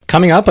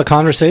Coming up, a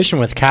conversation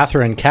with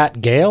Katherine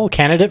Gayle,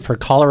 candidate for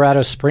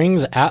Colorado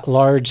Springs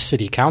at-large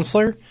city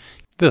councilor.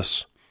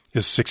 This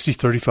is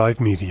 6035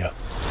 Media.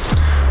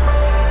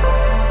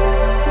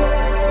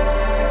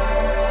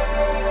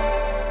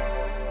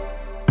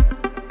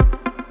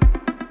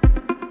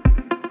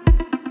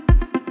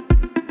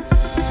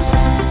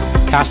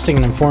 Casting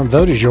an informed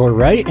vote is your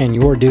right and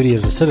your duty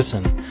as a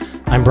citizen.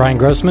 I'm Brian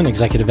Grossman,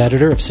 executive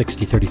editor of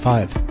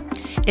 6035.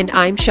 And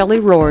I'm Shelley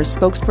Rohrs,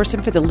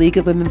 spokesperson for the League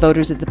of Women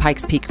Voters of the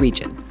Pikes Peak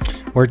region.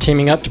 We're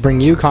teaming up to bring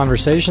you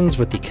conversations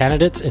with the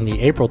candidates in the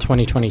April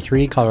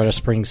 2023 Colorado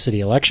Springs city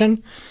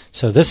election.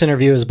 So this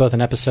interview is both an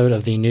episode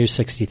of the new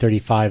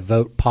 6035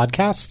 Vote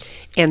podcast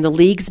and the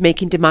League's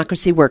Making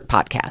Democracy Work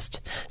podcast.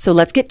 So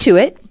let's get to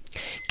it.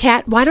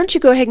 Kat, why don't you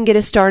go ahead and get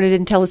us started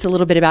and tell us a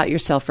little bit about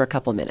yourself for a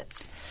couple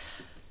minutes?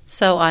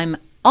 So I'm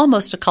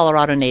almost a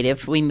Colorado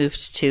native. We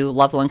moved to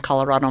Loveland,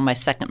 Colorado on my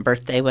second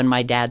birthday when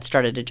my dad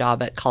started a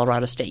job at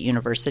Colorado State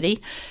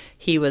University.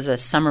 He was a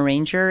summer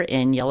ranger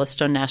in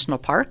Yellowstone National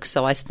Park,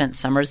 so I spent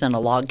summers in a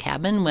log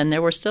cabin when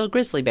there were still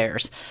grizzly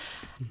bears.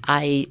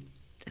 I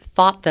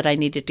thought that I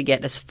needed to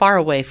get as far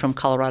away from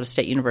Colorado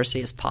State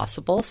University as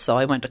possible, so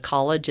I went to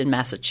college in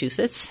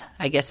Massachusetts.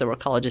 I guess there were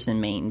colleges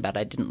in Maine, but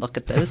I didn't look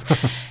at those.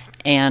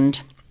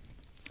 And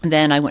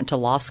then I went to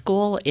law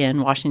school in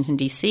Washington,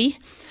 D.C.,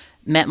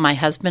 met my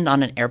husband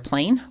on an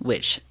airplane,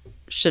 which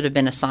should have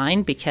been a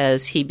sign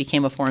because he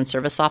became a Foreign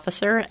Service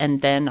officer,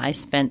 and then I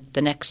spent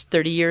the next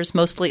 30 years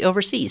mostly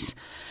overseas.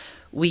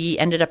 We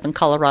ended up in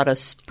Colorado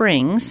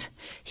Springs.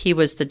 He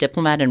was the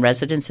diplomat in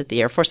residence at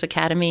the Air Force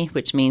Academy,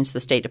 which means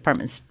the State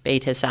Department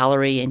paid his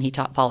salary, and he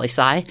taught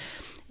poli-sci.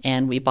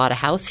 And we bought a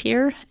house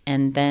here,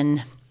 and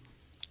then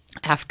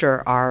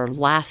after our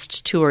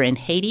last tour in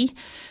Haiti,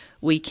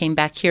 we came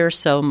back here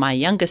so my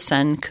youngest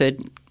son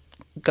could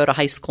go to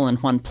high school in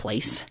one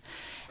place.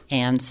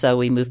 And so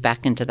we moved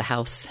back into the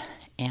house,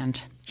 and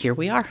here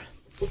we are.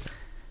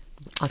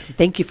 Awesome.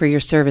 Thank you for your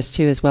service,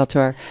 too, as well.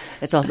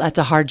 That's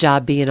a hard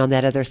job being on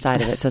that other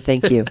side of it, so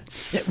thank you.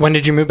 When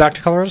did you move back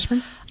to Colorado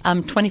Springs?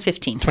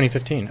 2015.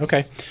 2015,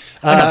 okay.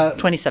 No,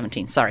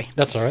 2017, sorry.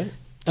 That's all right.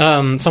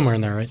 Somewhere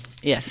in there, right?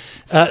 Yeah.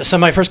 So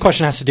my first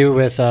question has to do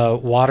with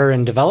water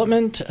and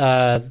development.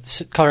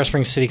 Colorado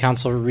Springs City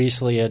Council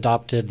recently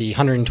adopted the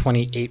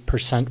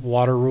 128%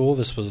 water rule.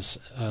 This was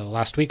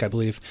last week, I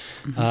believe.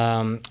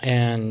 Mm-hmm.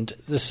 And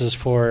this is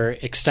for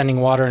extending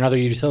water and other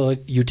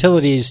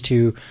utilities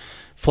to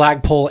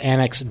flagpole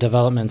annex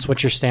developments.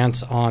 What's your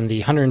stance on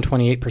the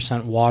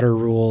 128% water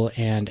rule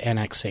and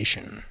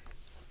annexation?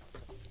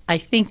 I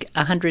think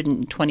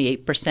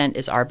 128%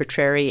 is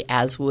arbitrary,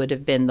 as would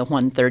have been the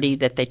 130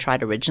 that they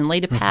tried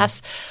originally to pass.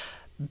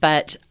 Mm-hmm.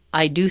 But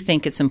I do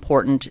think it's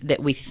important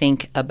that we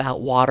think about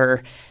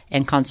water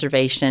and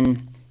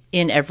conservation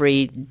in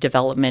every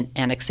development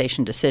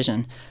annexation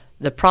decision.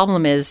 The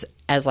problem is,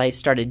 as I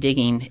started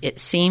digging, it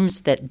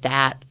seems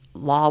that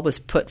law was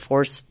put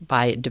forth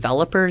by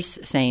developers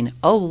saying,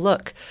 oh,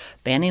 look,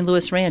 Banning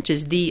Lewis Ranch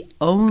is the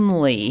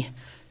only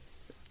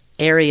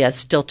area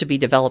still to be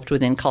developed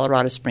within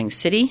Colorado Springs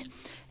City.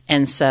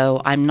 And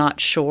so I'm not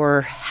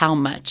sure how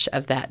much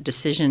of that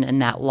decision and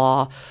that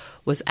law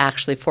was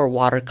actually for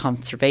water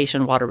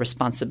conservation, water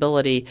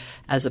responsibility,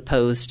 as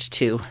opposed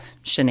to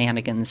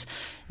shenanigans.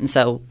 And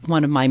so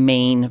one of my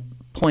main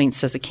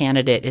points as a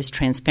candidate is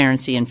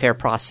transparency and fair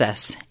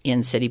process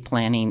in city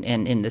planning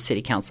and in the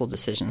city council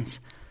decisions.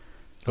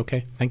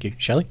 Okay, thank you.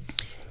 Shelley?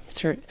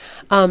 Sure.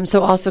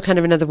 So also kind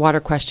of another water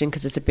question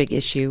because it's a big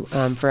issue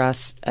for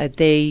us.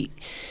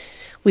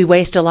 We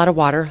waste a lot of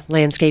water.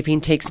 Landscaping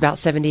takes about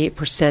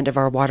 78% of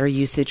our water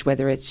usage,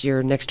 whether it's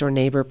your next-door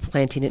neighbor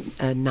planting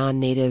a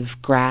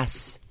non-native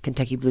grass,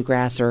 Kentucky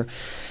bluegrass, or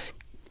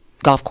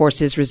golf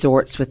courses,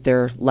 resorts with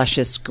their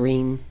luscious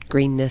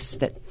greenness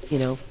that,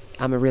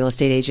 I'm a real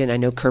estate agent. I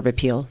know curb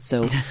appeal.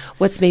 So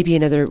what's maybe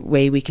another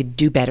way we could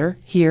do better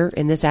here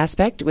in this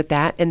aspect with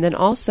that? And then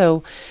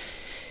also,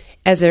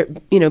 as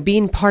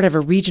being part of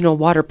a regional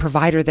water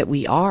provider that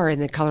we are in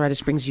the Colorado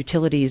Springs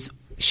utilities,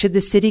 should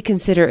the city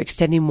consider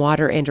extending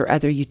water and or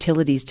other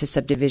utilities to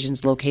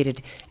subdivisions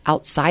located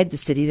outside the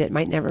city that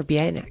might never be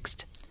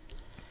annexed?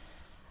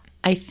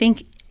 I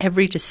think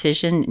every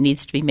decision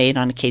needs to be made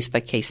on a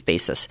case-by-case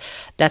basis.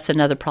 That's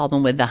another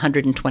problem with the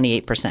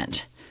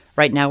 128%.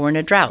 Right now we're in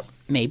a drought.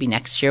 Maybe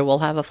next year we'll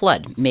have a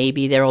flood.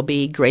 Maybe there will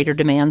be greater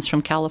demands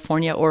from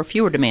California or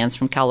fewer demands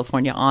from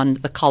California on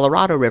the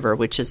Colorado River,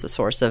 which is the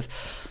source of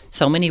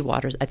so many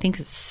waters. I think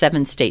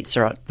 7 states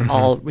are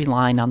all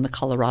relying on the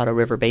Colorado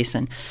River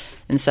Basin.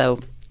 And so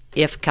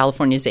if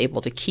California is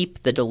able to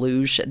keep the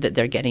deluge that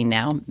they're getting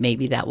now,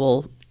 maybe that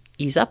will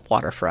ease up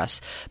water for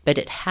us. But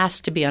it has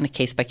to be on a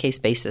case-by-case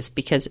basis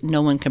because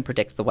no one can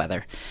predict the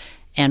weather.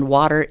 And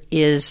water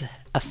is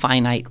a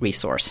finite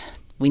resource.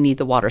 We need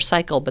the water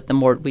cycle, but the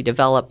more we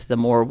develop, the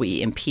more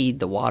we impede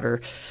the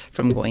water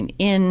from going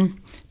in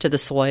to the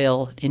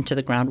soil, into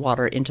the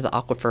groundwater, into the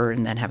aquifer,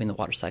 and then having the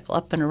water cycle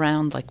up and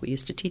around like we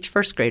used to teach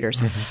first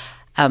graders.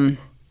 Mm-hmm.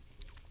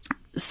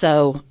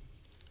 So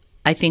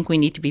I think we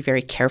need to be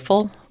very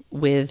careful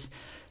with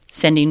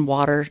sending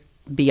water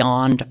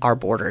beyond our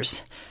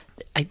borders.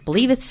 I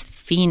believe it's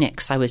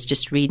Phoenix. I was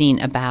just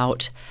reading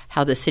about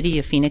how the city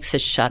of Phoenix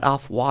has shut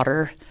off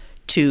water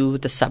to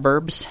the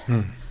suburbs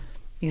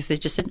because they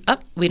just said,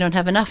 we don't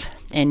have enough,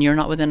 and you're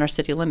not within our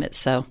city limits.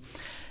 So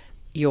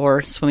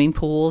your swimming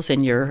pools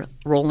and your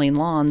rolling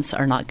lawns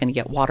are not going to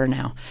get water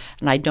now.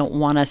 And I don't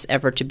want us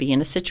ever to be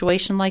in a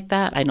situation like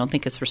that. I don't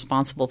think it's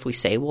responsible if we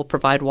say we'll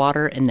provide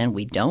water and then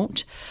we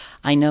don't.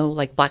 I know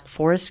like Black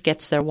Forest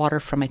gets their water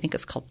from, I think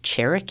it's called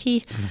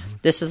Cherokee.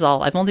 This is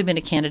all, I've only been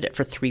a candidate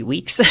for 3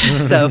 weeks,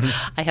 so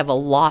I have a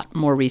lot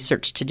more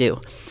research to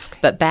do.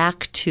 But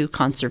back to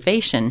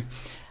conservation,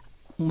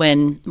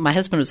 when my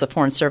husband was a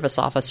Foreign Service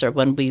officer,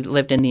 when we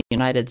lived in the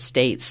United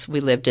States,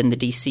 we lived in the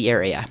D.C.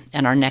 area,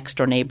 and our next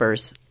door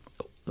neighbors,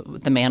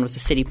 the man was a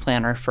city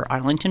planner for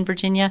Arlington,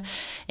 Virginia,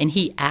 and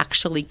he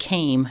actually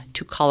came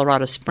to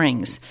Colorado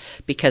Springs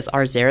because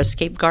our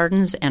xeriscape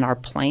gardens and our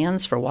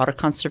plans for water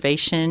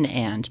conservation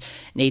and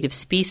native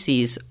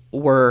species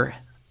were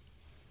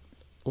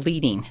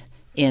leading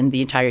in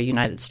the entire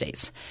United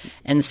States.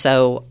 And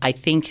so I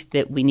think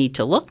that we need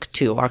to look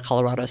to our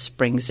Colorado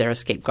Springs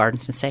xeriscape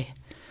gardens and say,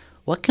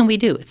 what can we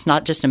do? It's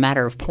not just a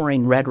matter of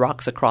pouring red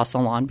rocks across a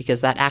lawn,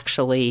 because that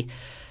actually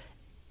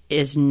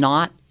is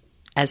not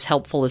as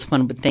helpful as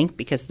one would think,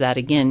 because that,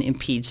 again,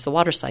 impedes the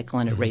water cycle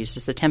and it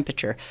raises the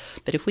temperature.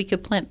 But if we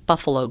could plant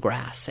buffalo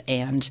grass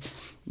and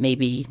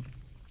maybe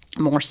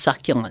more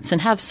succulents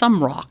and have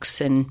some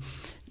rocks and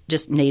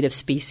just native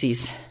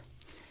species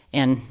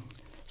and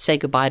say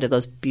goodbye to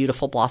those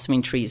beautiful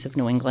blossoming trees of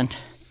New England.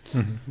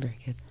 Very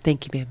good.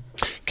 Thank you, ma'am.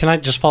 Can I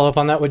just follow up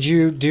on that? Would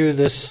you do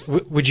this?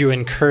 Would you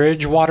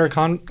encourage water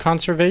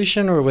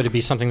conservation, or would it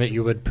be something that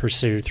you would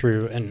pursue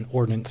through an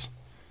ordinance?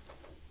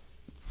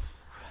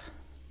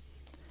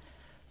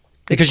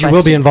 Because you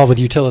will be involved with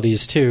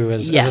utilities too,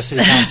 as a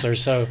city councilor.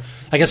 So,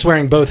 I guess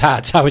wearing both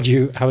hats, how would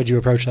you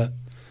approach that?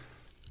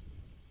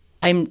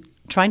 I'm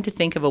trying to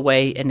think of a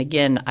way, and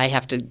again, I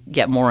have to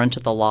get more into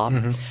the law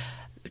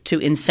to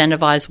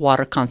incentivize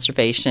water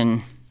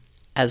conservation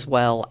as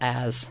well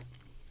as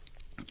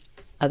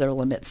other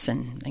limits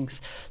and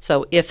things.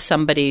 So if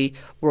somebody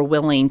were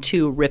willing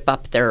to rip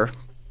up their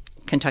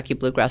Kentucky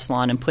bluegrass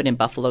lawn and put in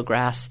buffalo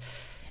grass,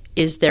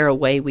 is there a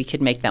way we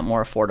could make that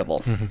more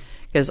affordable?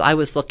 Because I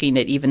was looking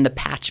at even the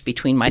patch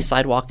between my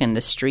sidewalk and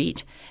the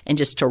street, and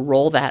just to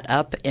roll that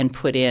up and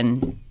put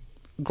in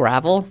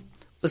gravel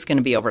was going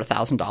to be over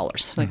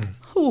 $1,000. Like,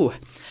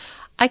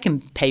 I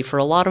can pay for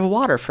a lot of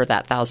water for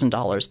that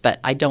 $1,000,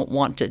 but I don't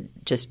want to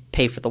just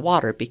pay for the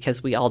water,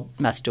 because we all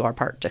must do our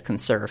part to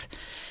conserve.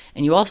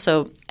 And you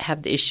also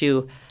have the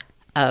issue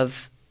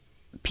of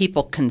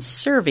people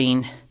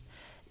conserving,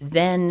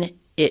 then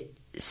it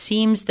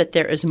seems that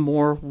there is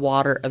more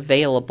water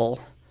available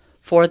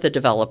for the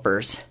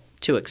developers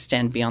to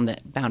extend beyond the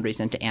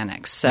boundaries and to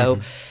annex. So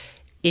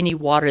any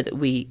water that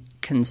we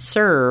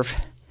conserve,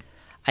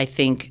 I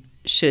think,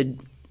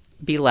 should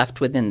be left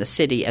within the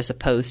city, as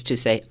opposed to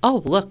say,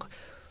 oh, look,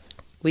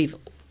 we've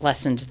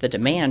lessened the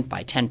demand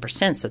by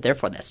 10%, so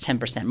therefore that's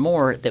 10%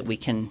 more that we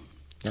can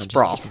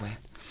sprawl.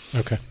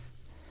 Okay.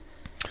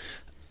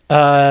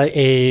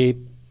 A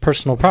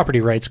personal property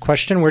rights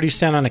question. Where do you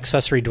stand on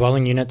accessory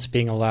dwelling units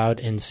being allowed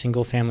in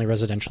single-family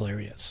residential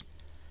areas?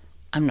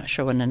 I'm not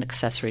sure what an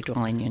accessory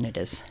dwelling unit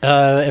is.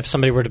 If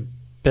somebody were to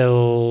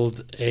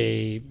build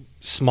a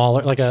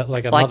smaller, like a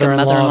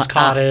mother-in-law's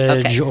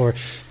cottage,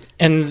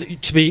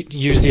 and to be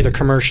used either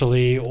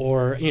commercially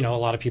or, a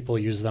lot of people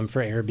use them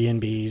for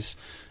Airbnbs.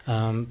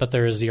 But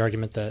there is the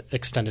argument that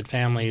extended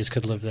families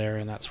could live there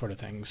and that sort of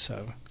thing.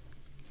 So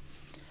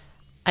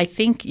I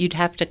think you'd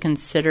have to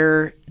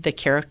consider the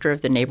character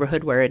of the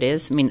neighborhood where it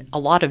is. I mean, a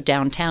lot of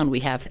downtown, we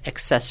have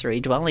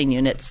accessory dwelling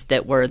units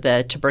that were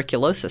the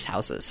tuberculosis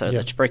houses or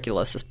the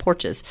tuberculosis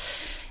porches.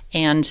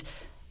 And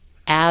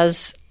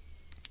as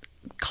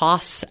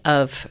costs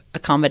of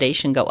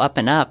accommodation go up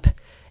and up,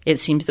 it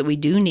seems that we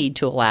do need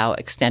to allow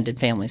extended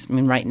families. I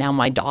mean, right now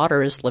my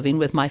daughter is living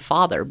with my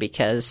father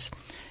because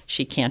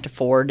she can't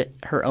afford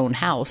her own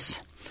house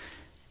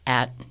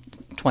at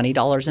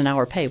 $20 an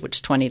hour pay,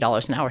 which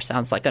 $20 an hour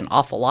sounds like an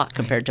awful lot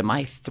compared to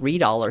my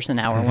 $3 an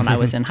hour when I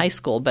was in high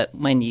school. But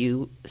when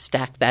you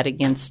stack that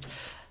against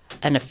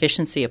an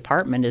efficiency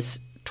apartment is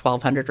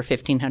 $1,200 or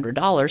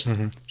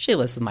 $1,500, she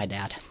lives with my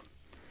dad.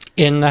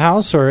 In the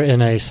house or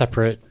in a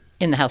separate?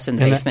 In the house, in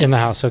the basement. In the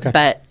house, okay.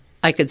 But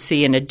I could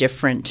see in a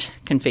different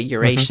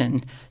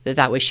configuration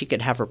that way she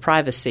could have her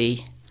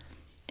privacy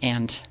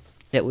and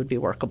it would be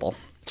workable.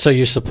 So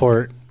you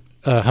support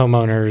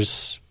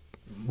homeowners'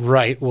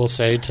 right, we'll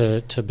say,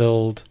 to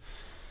build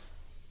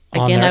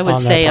on Again, their, I would on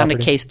say their on a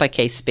property?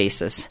 case-by-case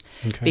basis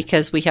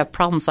because we have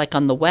problems like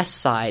on the west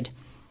side.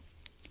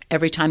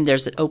 Every time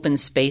there's an open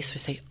space, we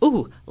say,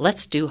 ooh,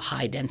 let's do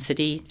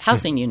high-density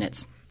housing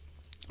units,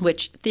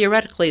 which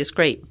theoretically is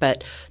great,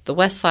 but the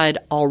west side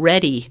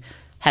already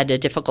had a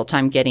difficult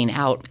time getting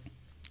out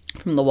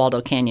from the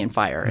Waldo Canyon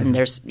fire, and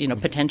there's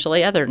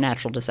potentially other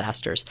natural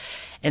disasters.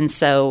 And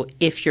so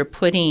if you're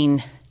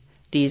putting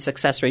these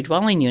accessory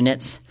dwelling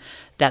units,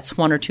 that's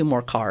one or two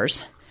more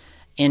cars,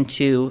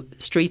 into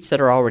streets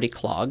that are already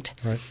clogged.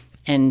 Right.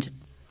 And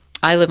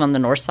I live on the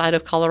north side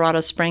of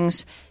Colorado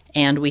Springs,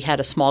 and we had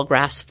a small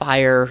grass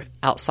fire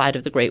outside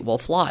of the Great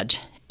Wolf Lodge,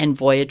 and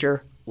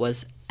Voyager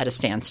was at a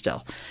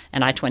standstill,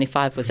 and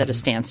I-25 was at a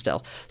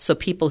standstill. So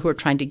people who were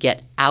trying to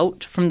get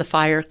out from the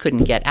fire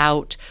couldn't get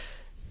out.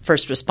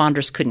 First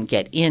responders couldn't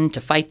get in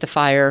to fight the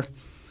fire,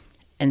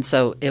 and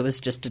so it was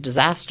just a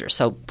disaster.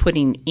 So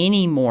putting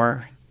any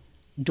more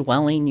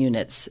dwelling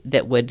units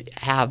that would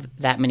have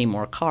that many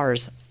more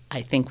cars,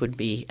 I think would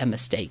be a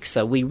mistake.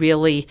 So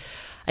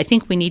I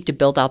think we need to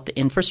build out the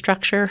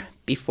infrastructure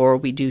before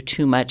we do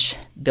too much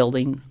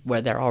building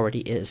where there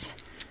already is.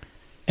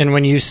 And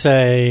when you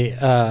say,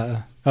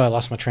 I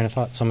lost my train of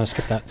thought, so I'm going to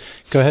skip that.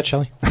 Go ahead,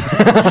 Shelley.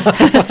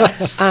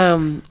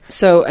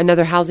 So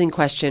another housing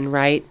question,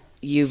 right?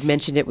 You've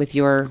mentioned it with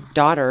your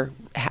daughter.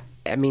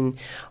 I mean,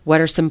 what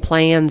are some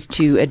plans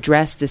to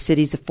address the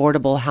city's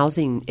affordable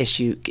housing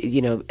issue,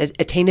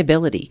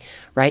 attainability,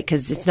 right?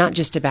 Because it's not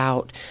just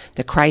about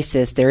the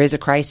crisis. There is a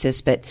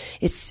crisis, but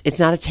it's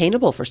not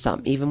attainable for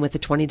some, even with a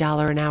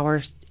 $20 an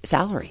hour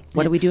salary.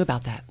 What do we do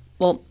about that?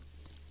 Well,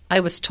 I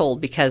was told,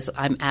 because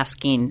I'm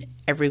asking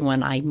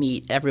everyone I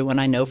meet, everyone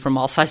I know from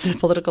all sides of the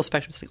political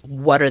spectrum,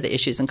 what are the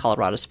issues in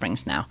Colorado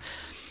Springs now?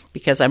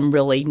 Because I'm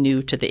really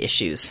new to the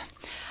issues.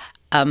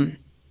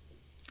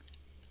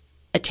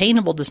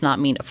 Attainable does not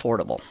mean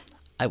affordable,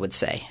 I would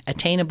say.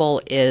 Attainable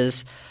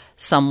is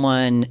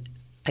someone,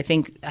 I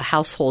think a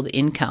household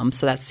income,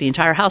 so that's the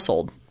entire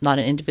household, not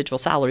an individual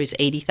salary, is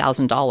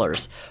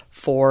 $80,000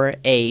 for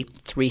a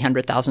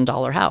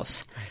 $300,000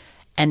 house.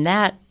 And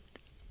that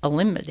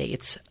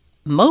eliminates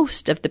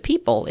most of the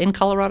people in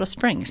Colorado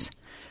Springs.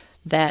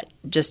 That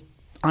just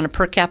on a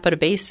per capita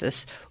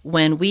basis,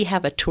 when we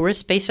have a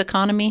tourist-based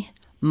economy,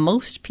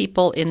 most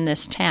people in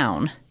this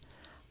town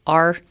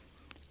are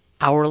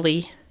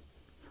hourly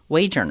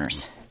wage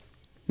earners,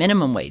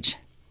 minimum wage,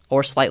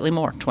 or slightly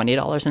more,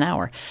 $20 an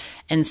hour.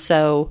 And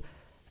so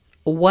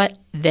what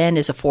then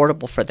is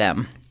affordable for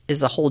them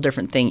is a whole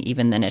different thing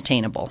even than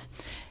attainable.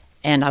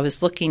 And I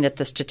was looking at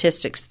the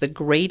statistics. The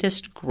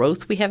greatest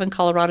growth we have in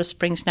Colorado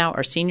Springs now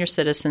are senior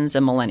citizens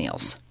and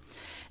millennials.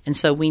 And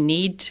so we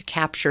need to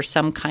capture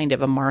some kind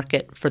of a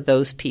market for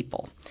those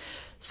people.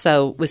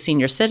 So with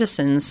senior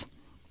citizens,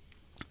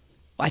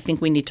 I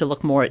think we need to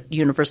look more at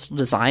universal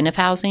design of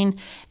housing.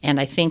 And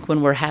I think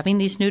when we're having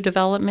these new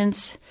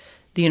developments,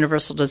 the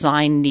universal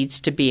design needs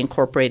to be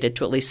incorporated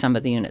to at least some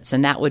of the units.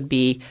 And that would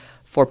be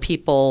for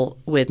people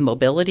with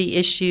mobility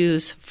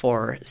issues,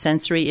 for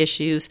sensory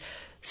issues,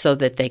 so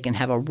that they can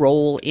have a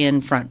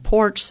roll-in front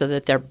porch, so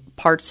that their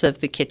parts of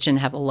the kitchen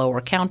have a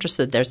lower counter,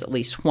 so that there's at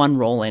least one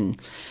roll-in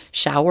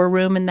shower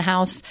room in the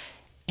house.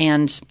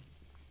 And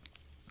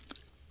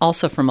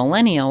also for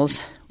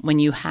millennials, when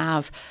you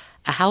have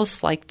a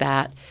house like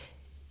that,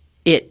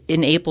 it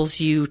enables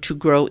you to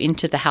grow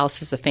into the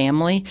house as a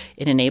family.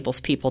 It enables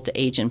people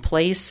to age in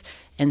place.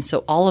 And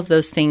so all of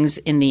those things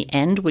in the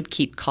end would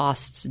keep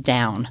costs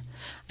down.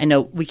 I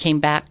know we came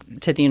back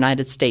to the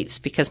United States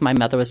because my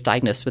mother was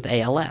diagnosed with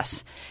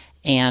ALS.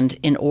 And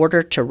in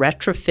order to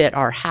retrofit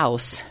our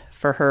house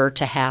for her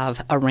to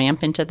have a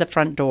ramp into the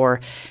front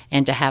door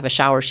and to have a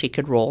shower she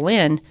could roll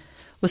in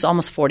was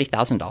almost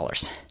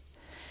 $40,000.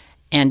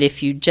 And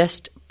if you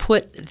just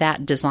put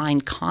that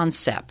design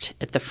concept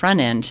at the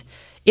front end,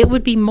 it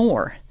would be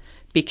more,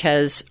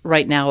 because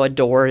right now a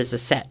door is a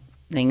set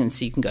thing, and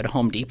so you can go to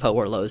Home Depot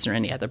or Lowe's or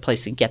any other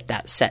place and get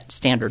that set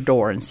standard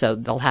door, and so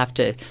they'll have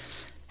to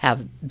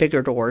have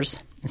bigger doors,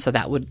 and so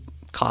that would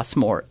cost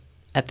more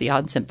at the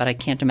onset, but I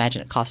can't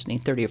imagine it costing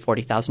 $30,000 or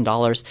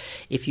 $40,000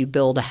 if you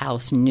build a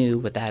house new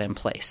with that in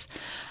place.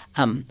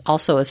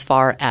 Also, as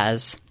far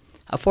as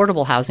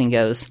affordable housing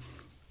goes,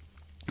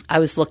 I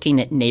was looking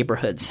at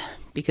neighborhoods,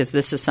 because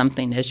this is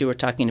something, as you were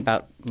talking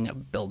about,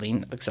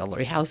 building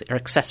auxiliary housing or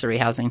accessory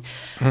housing.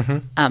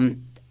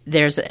 Mm-hmm.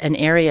 There's an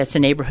area, it's a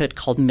neighborhood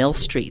called Mill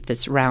Street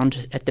that's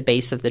around at the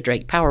base of the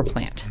Drake Power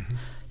Plant. Mm-hmm.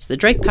 So the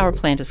Drake Power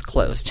Plant is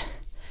closed.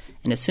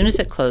 And as soon as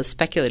it closed,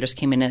 speculators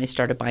came in and they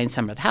started buying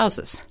some of the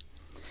houses.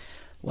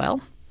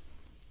 Well,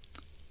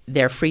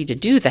 they're free to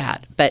do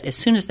that, but as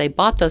soon as they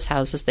bought those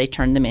houses, they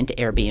turned them into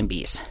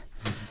Airbnbs.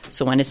 Mm-hmm.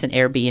 So when it's an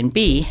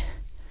Airbnb,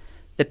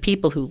 the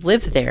people who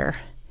live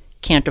there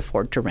can't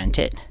afford to rent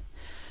it.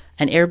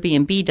 An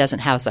Airbnb doesn't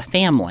house a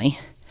family.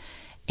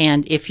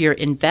 And if you're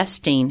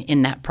investing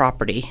in that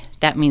property,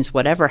 that means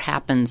whatever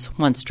happens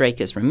once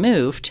Drake is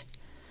removed,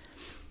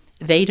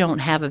 they don't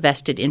have a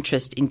vested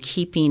interest in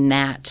keeping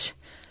that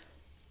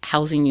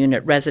housing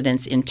unit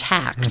residence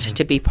intact mm-hmm.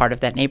 to be part of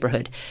that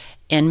neighborhood.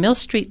 And Mill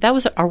Street, that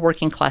was our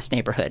working class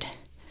neighborhood.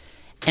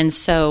 And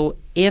so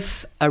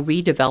if a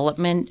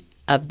redevelopment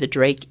of the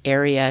Drake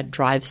area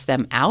drives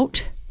them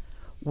out,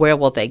 where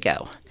will they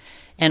go?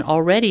 And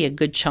already a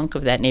good chunk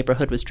of that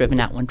neighborhood was driven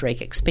out when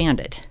Drake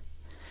expanded.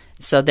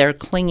 So they're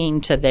clinging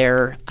to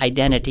their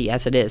identity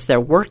as it is. They're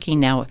working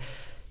now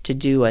to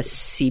do a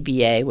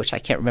CBA, which I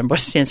can't remember what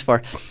it stands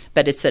for,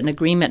 but it's an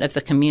agreement of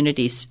the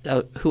communities.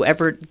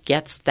 Whoever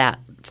gets that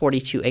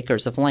 42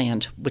 acres of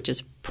land, which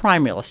is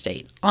prime real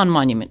estate on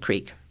Monument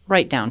Creek,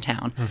 right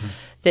downtown.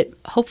 That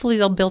hopefully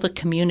they'll build a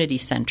community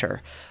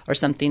center or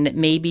something that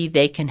maybe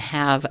they can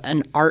have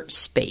an art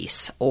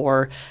space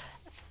or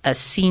a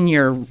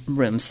senior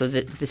room so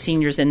that the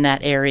seniors in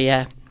that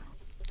area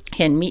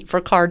can meet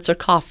for cards or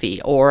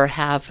coffee or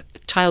have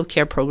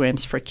childcare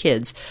programs for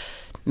kids.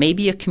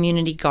 Maybe a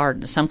community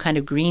garden, some kind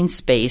of green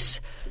space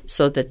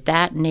so that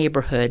that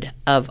neighborhood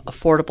of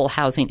affordable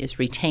housing is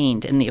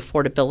retained and the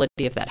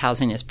affordability of that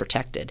housing is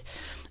protected.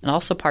 And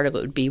also part of it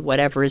would be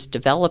whatever is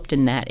developed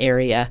in that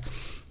area,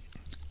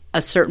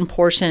 a certain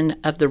portion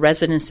of the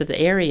residents of the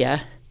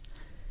area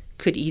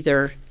could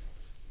either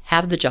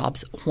have the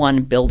jobs,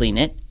 1, building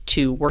it,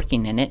 2,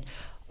 working in it,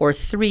 or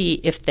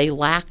 3, if they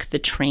lack the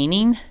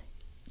training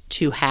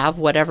to have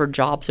whatever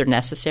jobs are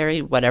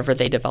necessary, whatever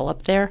they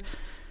develop there,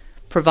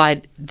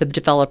 the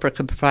developer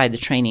could provide the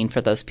training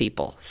for those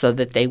people so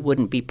that they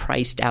wouldn't be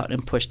priced out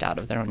and pushed out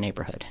of their own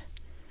neighborhood.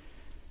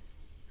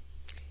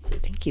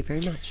 Thank you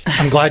very much.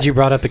 I'm glad you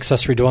brought up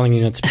accessory dwelling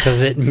units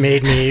because it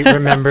made me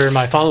remember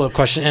my follow-up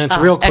question, and it's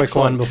a real quick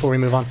excellent. one before we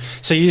move on.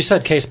 So you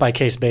said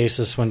case-by-case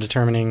basis when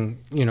determining,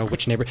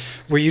 which neighbor.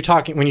 Were you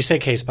talking, when you say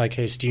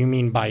case-by-case, do you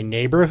mean by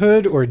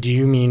neighborhood or do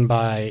you mean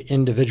by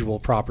individual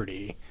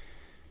property?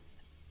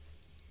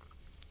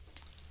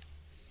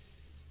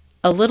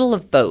 A little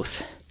of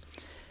both.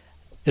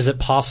 Is it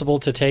possible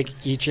to take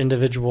each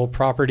individual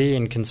property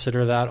and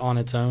consider that on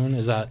its own?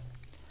 Is that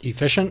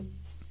efficient?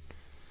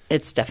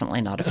 It's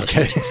definitely not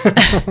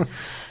efficient.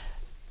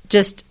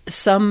 Just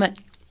some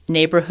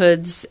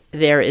neighborhoods,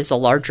 there is a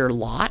larger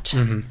lot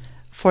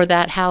for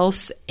that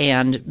house,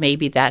 and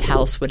maybe that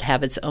house would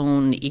have its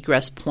own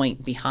egress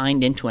point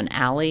behind into an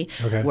alley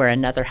where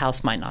another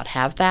house might not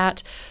have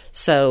that.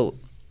 So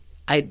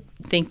I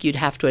think you'd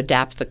have to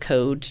adapt the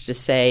code to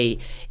say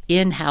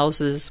in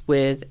houses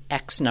with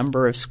X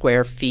number of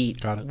square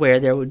feet where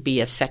there would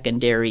be a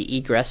secondary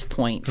egress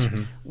point,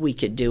 we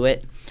could do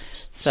it.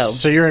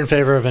 So you're in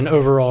favor of an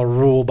overall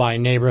rule by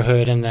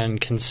neighborhood, and then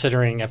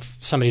considering if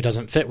somebody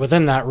doesn't fit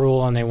within that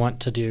rule and they want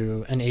to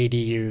do an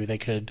ADU, they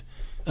could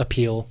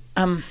appeal.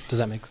 Does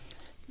that make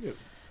sense?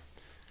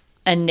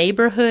 A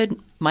neighborhood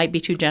might be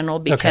too general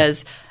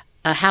because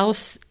a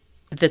house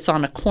that's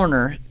on a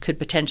corner could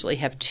potentially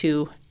have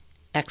 2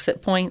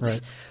 exit points,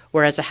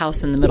 whereas a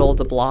house in the middle of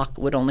the block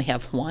would only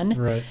have 1.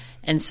 Right.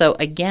 And so,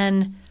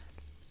 again,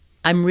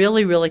 I'm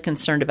really, really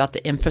concerned about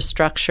the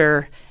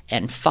infrastructure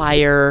and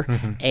fire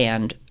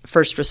and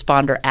first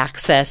responder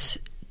access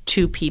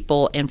to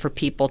people and for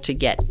people to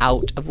get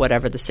out of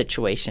whatever the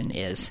situation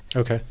is.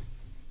 Okay.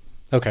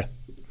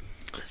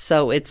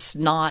 So it's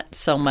not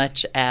so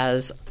much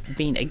as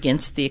being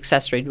against the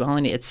accessory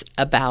dwelling. It's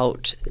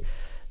about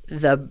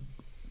the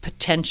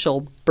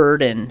potential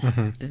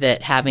burden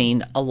that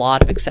having a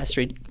lot of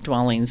accessory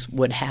dwellings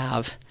would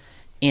have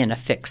in a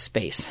fixed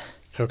space.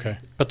 Okay.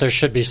 But there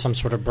should be some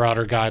sort of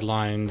broader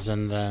guidelines,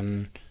 and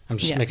then I'm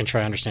just making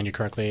sure I understand you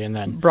correctly, and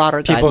then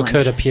broader people guidelines.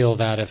 could appeal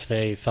that if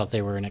they felt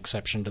they were an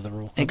exception to the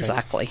rule. Okay.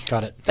 Exactly.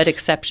 Got it. But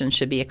exceptions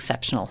should be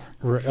exceptional.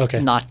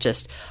 Okay. Not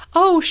just,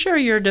 oh, sure,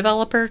 you're a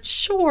developer.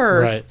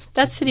 Sure. Right.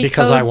 That's city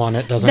because code. I want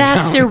it doesn't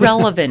That's count.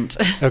 irrelevant.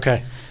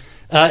 Okay.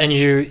 And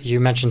you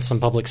mentioned some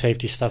public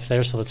safety stuff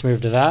there, so let's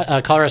move to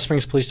that. Colorado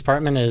Springs Police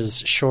Department is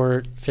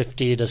short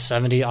 50 to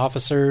 70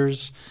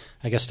 officers,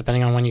 I guess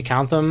depending on when you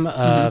count them,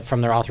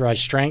 from their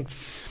authorized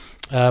strength.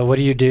 What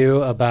do you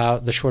do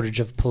about the shortage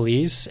of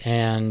police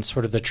and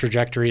sort of the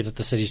trajectory that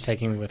the city's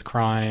taking with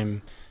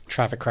crime,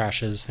 traffic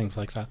crashes, things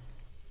like that?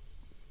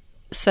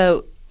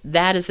 So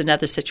that is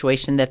another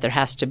situation that there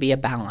has to be a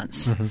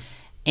balance.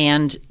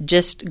 And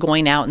just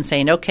going out and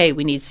saying, okay,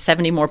 we need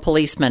 70 more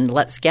policemen,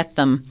 let's get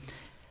them,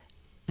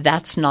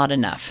 that's not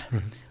enough.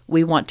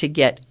 We want to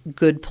get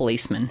good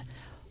policemen.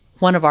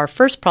 One of our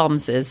first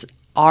problems is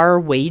our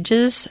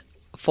wages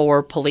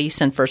for police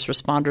and first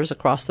responders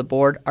across the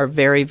board are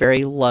very,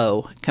 very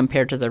low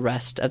compared to the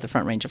rest of the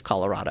Front Range of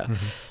Colorado.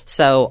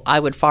 So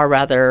I would far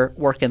rather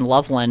work in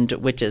Loveland,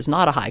 which is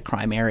not a high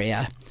crime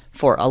area,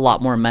 for a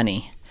lot more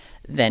money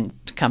than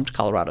to come to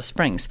Colorado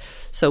Springs.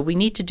 So we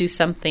need to do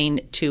something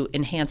to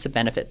enhance a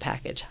benefit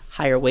package,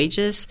 higher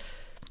wages,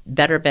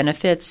 better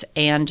benefits,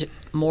 and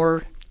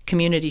more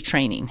community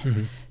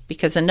training.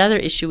 Because another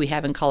issue we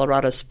have in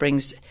Colorado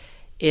Springs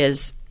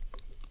is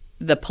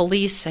the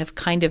police have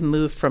kind of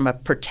moved from a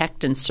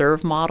protect and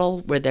serve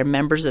model where they're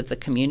members of the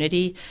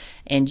community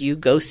and you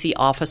go see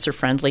officer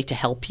friendly to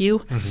help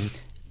you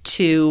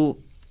to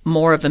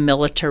more of a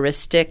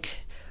militaristic,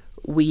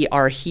 we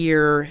are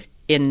here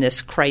in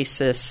this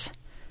crisis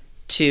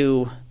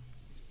to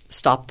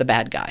stop the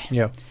bad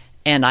guy.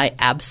 And I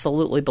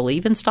absolutely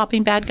believe in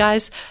stopping bad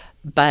guys,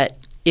 but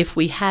if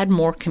we had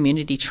more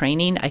community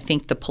training, I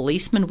think the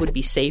policemen would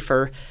be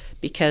safer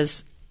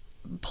because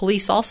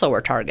police also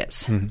are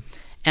targets.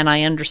 And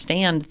I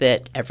understand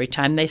that every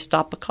time they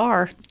stop a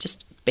car,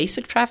 just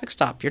basic traffic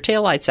stop, your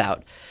taillight's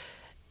out,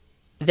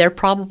 they're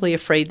probably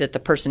afraid that the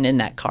person in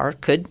that car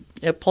could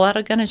pull out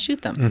a gun and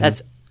shoot them.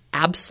 That's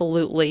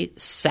absolutely,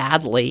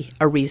 sadly,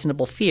 a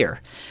reasonable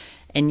fear.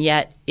 And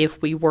yet,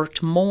 if we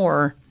worked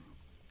more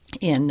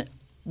in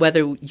whether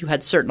you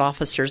had certain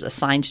officers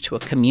assigned to a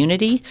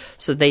community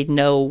so they'd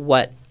know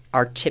what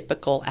are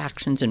typical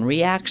actions and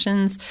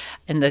reactions,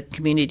 and the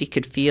community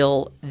could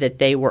feel that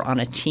they were on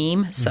a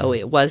team. So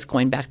it was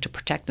going back to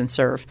protect and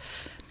serve.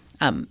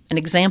 An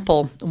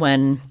example,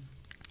 when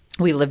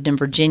we lived in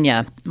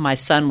Virginia, my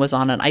son was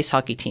on an ice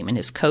hockey team, and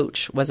his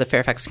coach was a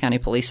Fairfax County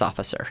police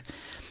officer.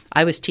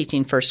 I was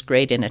teaching first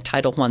grade in a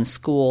Title I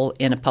school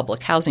in a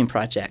public housing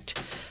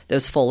project that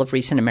was full of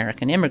recent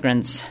American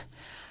immigrants.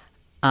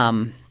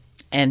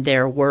 And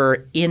there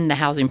were in the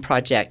housing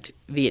project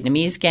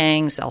Vietnamese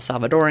gangs, El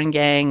Salvadoran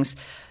gangs.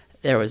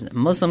 There was a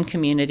Muslim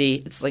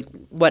community. It's like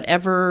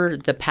whatever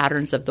the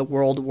patterns of the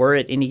world were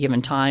at any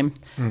given time,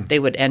 they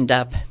would end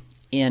up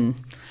in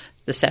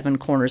the Seven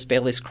Corners,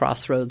 Bailey's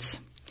Crossroads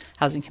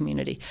housing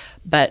community.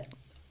 But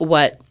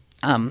what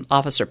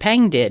Officer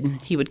Pang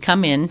did, he would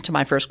come in to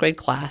my first grade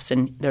class,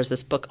 and there's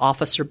this book,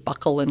 Officer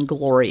Buckle and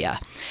Gloria,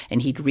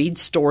 and he'd read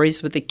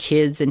stories with the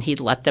kids, and he'd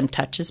let them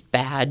touch his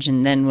badge,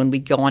 and then when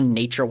we'd go on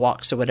nature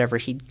walks or whatever,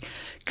 he'd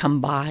come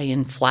by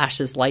and flash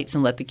his lights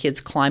and let the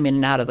kids climb in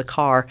and out of the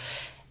car.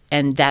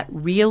 And that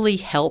really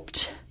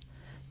helped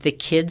the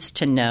kids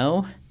to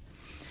know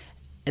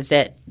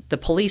that the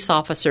police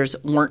officers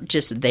weren't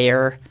just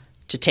there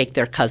to take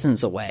their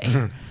cousins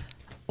away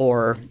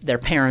or their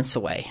parents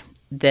away,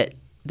 that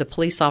the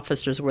police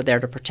officers were there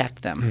to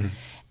protect them.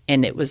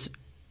 And it was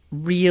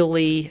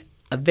really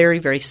a very,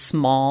 very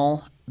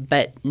small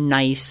but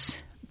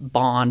nice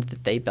bond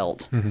that they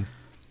built.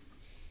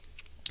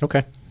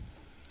 Okay.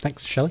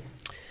 Thanks. Shelley?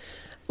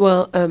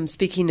 Well,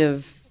 speaking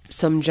of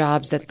some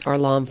jobs that our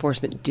law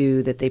enforcement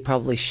do that they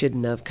probably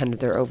shouldn't have, kind of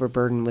they're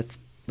overburdened with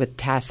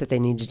tasks that they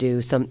need to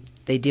do.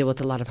 They deal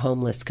with a lot of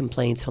homeless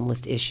complaints,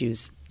 homeless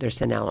issues. They're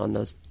sent out on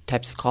those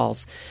types of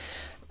calls.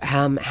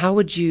 How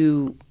would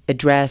you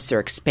address or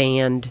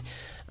expand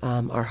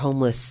our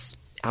homeless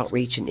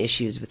outreach and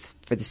issues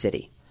for the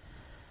city?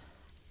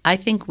 I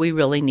think we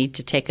really need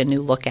to take a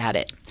new look at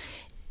it.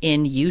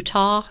 In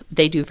Utah,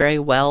 they do very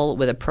well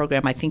with a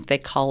program, I think they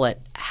call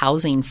it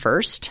Housing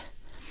First,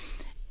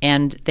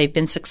 and they've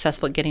been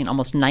successful at getting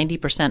almost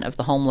 90% of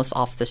the homeless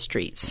off the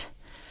streets.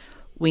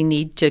 We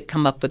need to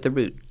come up with the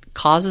root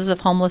causes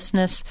of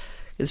homelessness,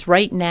 because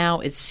right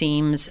now it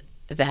seems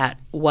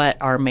that what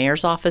our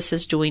mayor's office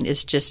is doing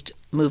is just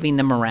moving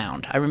them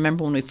around. I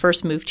remember when we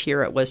first moved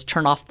here, it was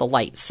turn off the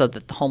lights so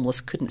that the homeless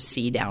couldn't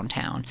see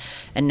downtown.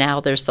 And now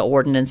there's the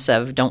ordinance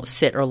of don't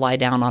sit or lie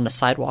down on a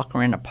sidewalk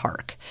or in a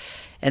park.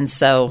 And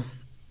so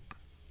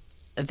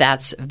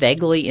that's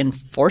vaguely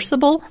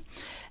enforceable.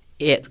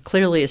 It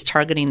clearly is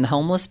targeting the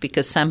homeless,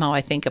 because somehow I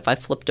think if I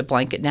flipped a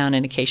blanket down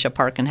in Acacia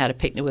Park and had a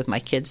picnic with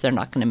my kids, they're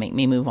not going to make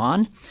me move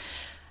on.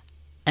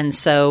 And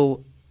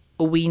so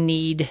we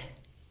need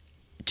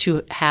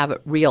to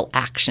have real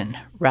action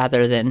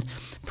rather than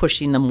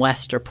pushing them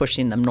west or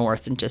pushing them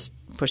north and just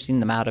pushing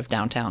them out of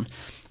downtown.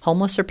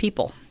 Homeless are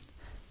people.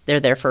 They're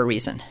there for a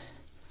reason.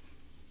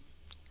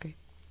 Great.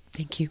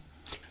 Thank you.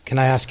 Can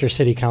I ask your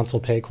city council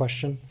pay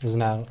question? Is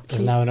now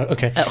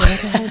okay.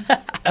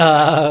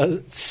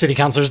 City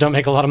councilors don't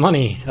make a lot of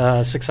money.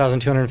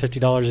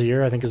 $6,250 a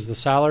year, I think, is the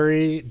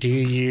salary. Do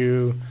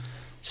you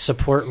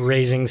support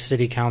raising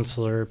city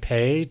councilor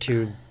pay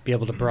to be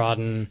able to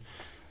broaden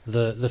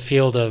the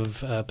field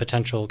of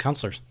potential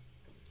counselors?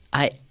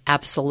 I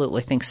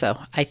absolutely think so.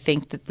 I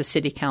think that the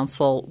city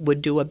council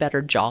would do a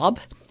better job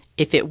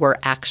if it were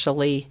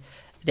actually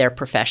their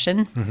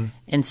profession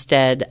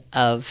instead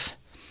of,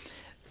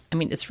 I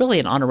mean, it's really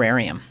an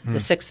honorarium. The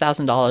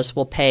 $6,000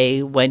 will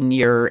pay when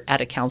you're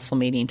at a council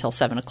meeting until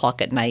 7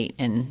 o'clock at night,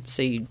 and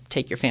so you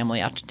take your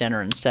family out to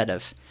dinner instead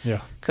of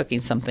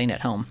cooking something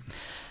at home.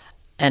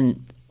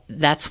 And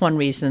that's one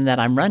reason that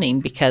I'm running,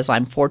 because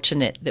I'm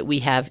fortunate that we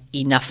have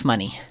enough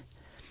money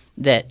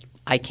that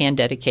I can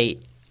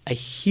dedicate a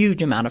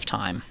huge amount of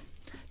time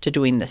to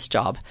doing this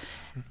job.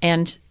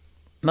 And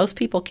most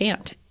people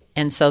can't.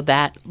 And so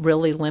that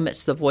really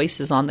limits the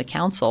voices on the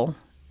council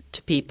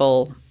to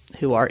people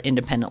who are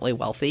independently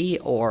wealthy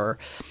or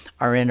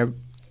are in a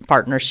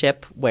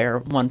partnership where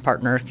one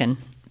partner can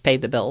pay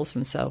the bills,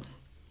 and so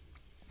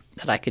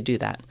that I could do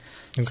that.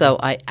 Okay. So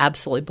I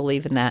absolutely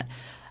believe in that.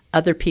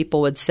 Other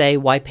people would say,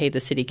 why pay the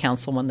city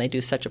council when they do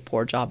such a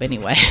poor job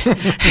anyway?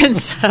 And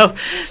so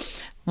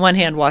one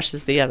hand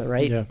washes the other,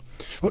 right? Yeah.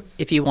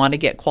 If you want to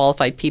get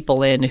qualified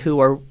people in who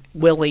are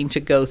willing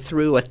to go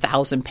through a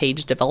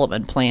 1,000-page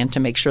development plan to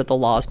make sure the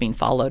law is being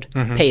followed,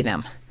 pay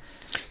them.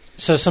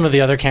 So some of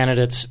the other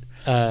candidates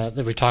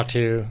that we talked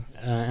to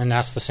and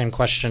asked the same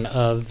question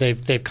of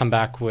they've come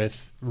back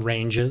with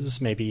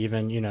ranges, maybe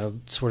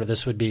even, sort of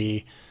this would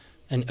be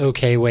an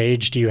okay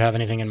wage. Do you have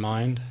anything in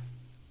mind?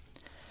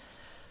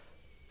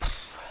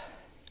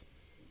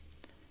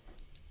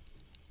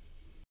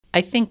 I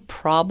think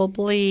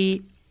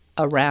probably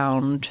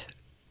around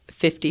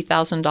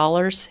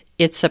 $50,000.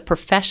 It's a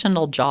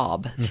professional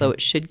job, so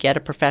it should get a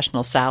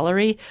professional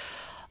salary,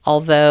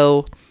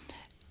 although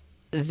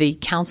the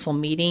council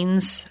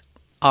meetings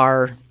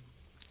are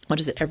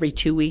every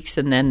 2 weeks,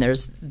 and then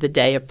there's the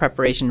day of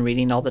preparation,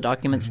 reading all the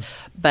documents.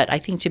 But I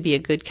think to be a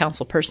good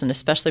council person,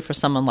 especially for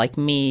someone like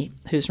me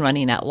who's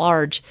running at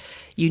large,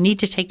 you need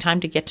to take time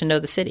to get to know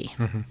the city.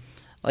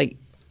 Like,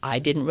 I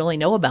didn't really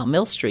know about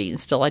Mill Street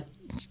until I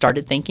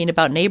started thinking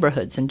about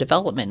neighborhoods and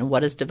development and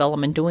what is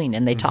development doing.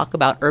 And they talk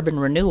about urban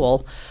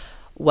renewal.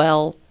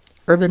 Well,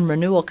 urban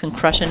renewal can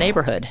crush a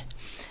neighborhood.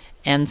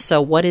 And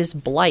so what is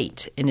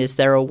blight? And is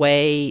there a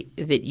way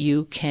that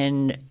you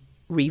can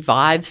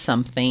revive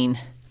something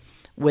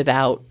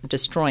without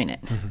destroying it?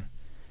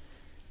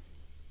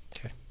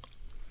 Okay.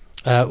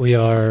 We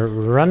are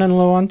running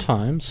low on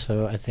time,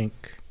 so I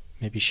think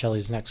maybe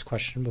Shelley's next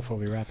question before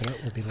we wrap it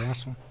up will be the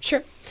last one.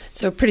 Sure.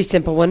 So a pretty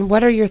simple one.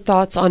 What are your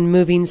thoughts on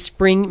moving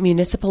spring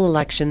municipal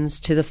elections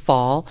to the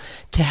fall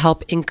to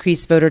help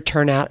increase voter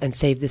turnout and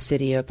save the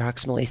city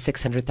approximately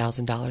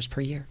 $600,000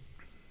 per year?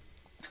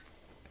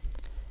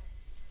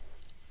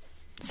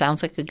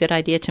 Sounds like a good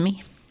idea to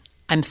me.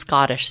 I'm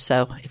Scottish,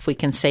 so if we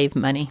can save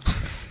money,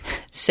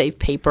 save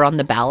paper on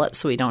the ballot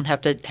so we don't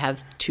have to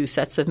have 2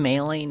 sets of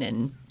mailing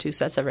and 2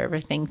 sets of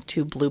everything,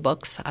 2 blue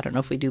books. I don't know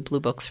if we do blue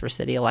books for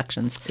city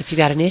elections. If you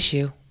got an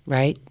issue,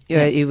 right?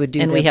 You would do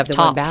and we have the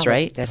one tops, ballot.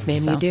 right? Yes,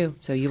 ma'am, you do.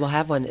 So you will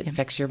have one that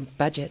affects your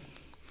budget.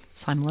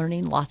 So I'm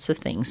learning lots of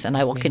things, and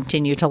I will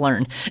continue to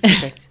learn.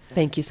 Perfect.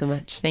 Thank you so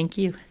much. Thank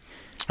you.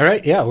 All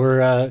right. Yeah,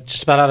 we're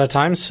just about out of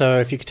time. So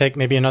if you could take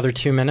maybe another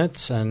 2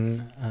 minutes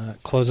and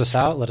close us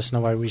out, let us know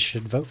why we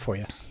should vote for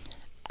you.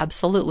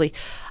 Absolutely.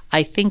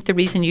 I think the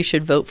reason you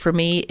should vote for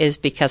me is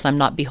because I'm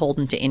not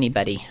beholden to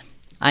anybody.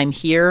 I'm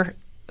here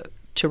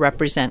to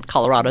represent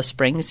Colorado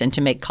Springs and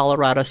to make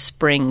Colorado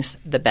Springs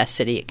the best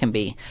city it can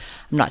be.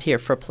 I'm not here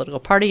for a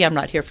political party. I'm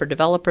not here for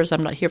developers.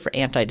 I'm not here for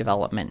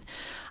anti-development.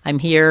 I'm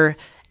here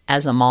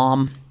as a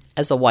mom,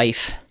 as a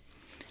wife,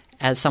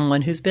 as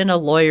someone who's been a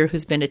lawyer,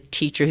 who's been a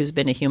teacher, who's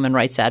been a human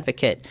rights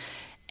advocate.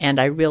 And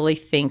I really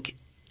think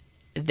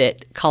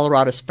that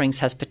Colorado Springs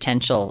has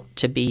potential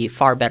to be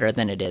far better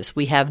than it is.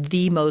 We have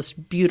the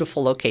most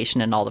beautiful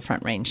location in all the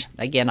Front Range.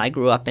 Again, I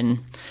grew up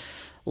in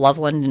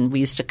Loveland, and we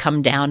used to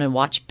come down and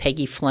watch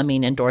Peggy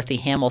Fleming and Dorothy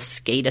Hamill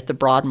skate at the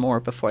Broadmoor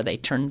before they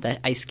turned the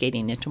ice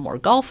skating into more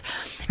golf.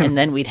 And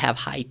then we'd have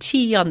high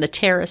tea on the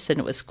terrace, and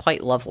it was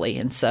quite lovely.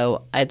 And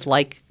so I'd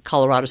like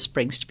Colorado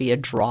Springs to be a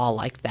draw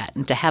like that,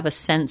 and to have a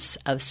sense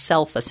of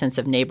self, a sense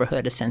of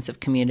neighborhood, a sense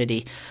of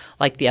community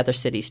like the other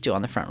cities do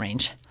on the Front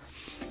Range.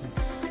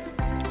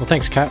 Well,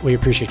 thanks, Kat. We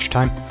appreciate your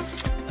time.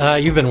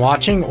 You've been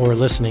watching or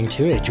listening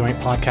to a joint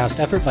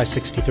podcast effort by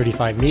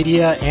 6035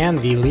 Media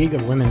and the League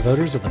of Women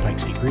Voters of the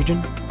Pikes Peak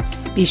region.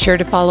 Be sure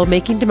to follow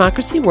Making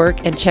Democracy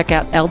Work and check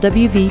out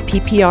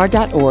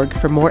lwvppr.org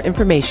for more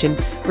information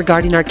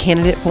regarding our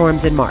candidate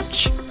forums in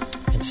March.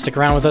 And stick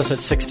around with us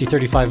at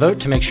 6035 Vote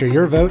to make sure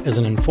your vote is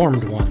an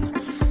informed one.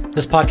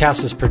 This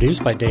podcast is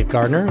produced by Dave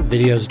Gardner,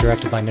 videos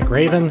directed by Nick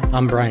Raven.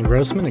 I'm Brian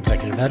Grossman,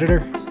 executive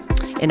editor.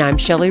 And I'm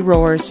Shelley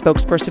Rohrs,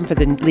 spokesperson for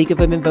the League of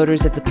Women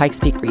Voters of the Pikes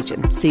Peak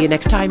region. See you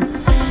next time.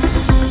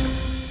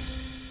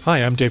 Hi,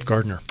 I'm Dave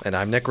Gardner. And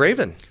I'm Nick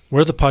Raven.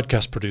 We're the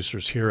podcast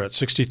producers here at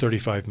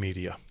 6035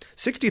 Media.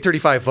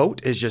 6035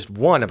 Vote is just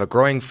one of a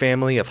growing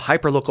family of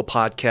hyperlocal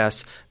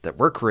podcasts that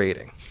we're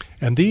creating.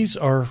 And these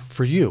are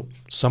for you,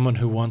 someone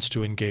who wants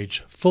to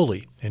engage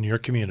fully in your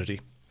community.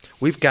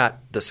 We've got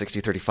the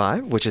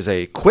 6035, which is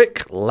a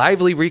quick,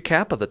 lively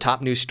recap of the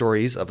top news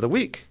stories of the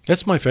week.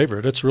 It's my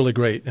favorite. It's really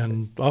great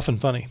and often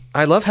funny.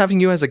 I love having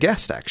you as a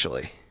guest,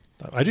 actually.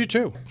 I do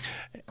too.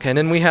 And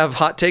then we have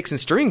Hot Takes and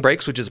Stirring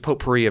Breaks, which is a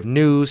potpourri of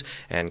news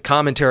and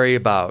commentary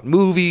about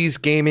movies,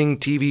 gaming,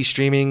 TV,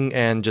 streaming,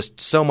 and just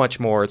so much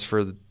more. It's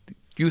for the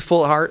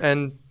youthful at heart,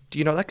 and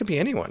that could be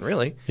anyone,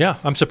 really. Yeah,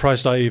 I'm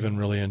surprised I even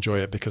really enjoy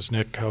it because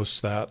Nick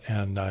hosts that,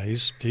 and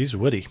he's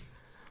witty.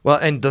 Well,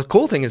 and the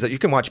cool thing is that you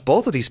can watch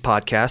both of these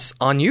podcasts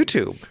on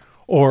YouTube.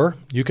 Or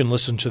you can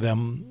listen to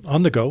them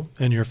on the go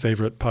in your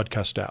favorite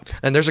podcast app.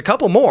 And there's a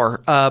couple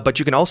more, but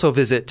you can also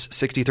visit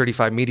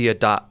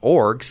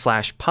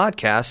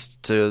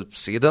 6035media.org/podcast to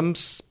see them,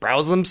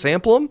 browse them,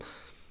 sample them.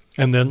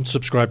 And then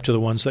subscribe to the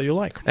ones that you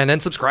like. And then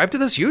subscribe to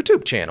this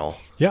YouTube channel.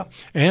 Yeah.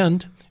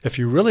 And if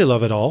you really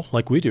love it all,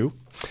 like we do,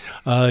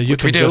 you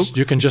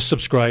can just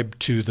subscribe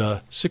to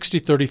the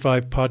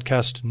 6035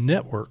 Podcast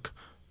Network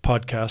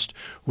podcast,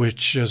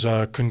 which is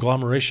a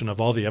conglomeration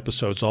of all the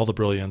episodes, all the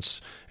brilliance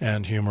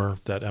and humor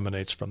that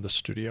emanates from the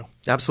studio.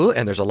 Absolutely.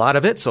 And there's a lot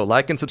of it. So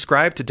like and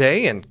subscribe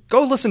today and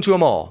go listen to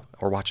them all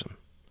or watch them.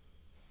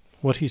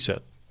 What he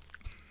said.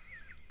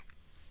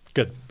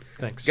 Good.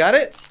 Thanks. Got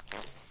it?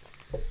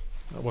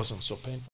 That wasn't so painful.